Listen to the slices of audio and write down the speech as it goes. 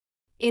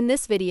In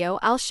this video,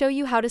 I'll show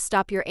you how to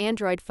stop your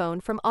Android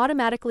phone from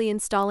automatically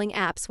installing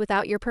apps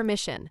without your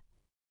permission.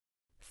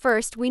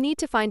 First, we need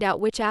to find out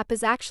which app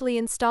is actually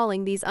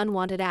installing these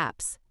unwanted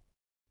apps.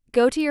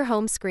 Go to your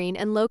home screen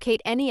and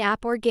locate any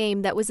app or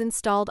game that was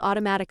installed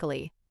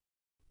automatically.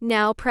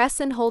 Now press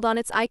and hold on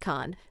its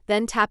icon,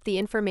 then tap the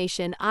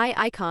information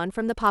icon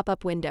from the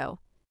pop-up window.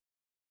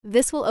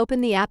 This will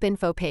open the App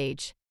Info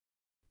page.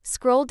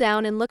 Scroll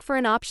down and look for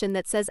an option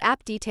that says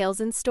App Details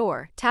in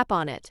Store. Tap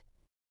on it.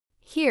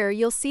 Here,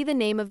 you'll see the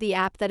name of the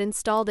app that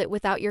installed it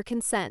without your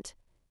consent.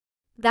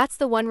 That's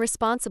the one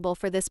responsible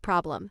for this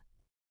problem.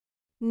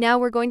 Now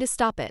we're going to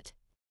stop it.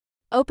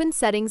 Open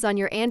Settings on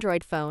your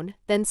Android phone,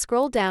 then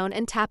scroll down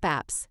and tap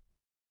Apps.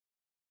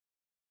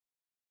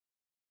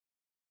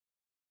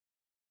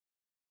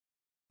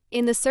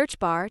 In the search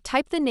bar,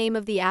 type the name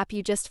of the app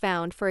you just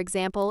found. For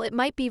example, it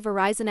might be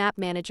Verizon App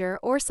Manager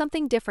or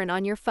something different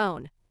on your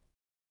phone.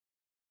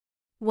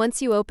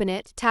 Once you open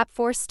it, tap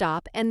Force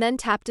Stop and then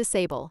tap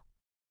Disable.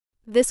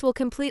 This will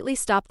completely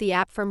stop the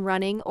app from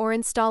running or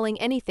installing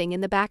anything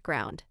in the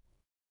background.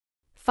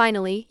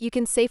 Finally, you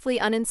can safely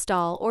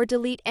uninstall or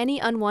delete any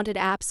unwanted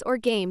apps or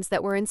games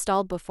that were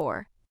installed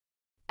before.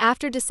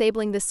 After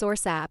disabling the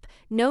source app,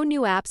 no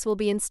new apps will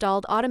be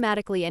installed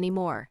automatically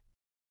anymore.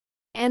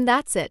 And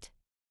that's it.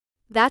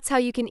 That's how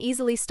you can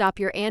easily stop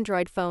your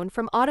Android phone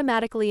from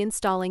automatically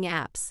installing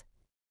apps.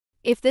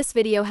 If this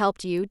video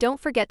helped you, don't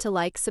forget to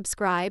like,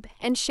 subscribe,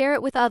 and share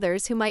it with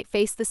others who might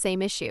face the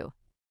same issue.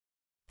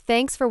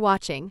 Thanks for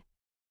watching.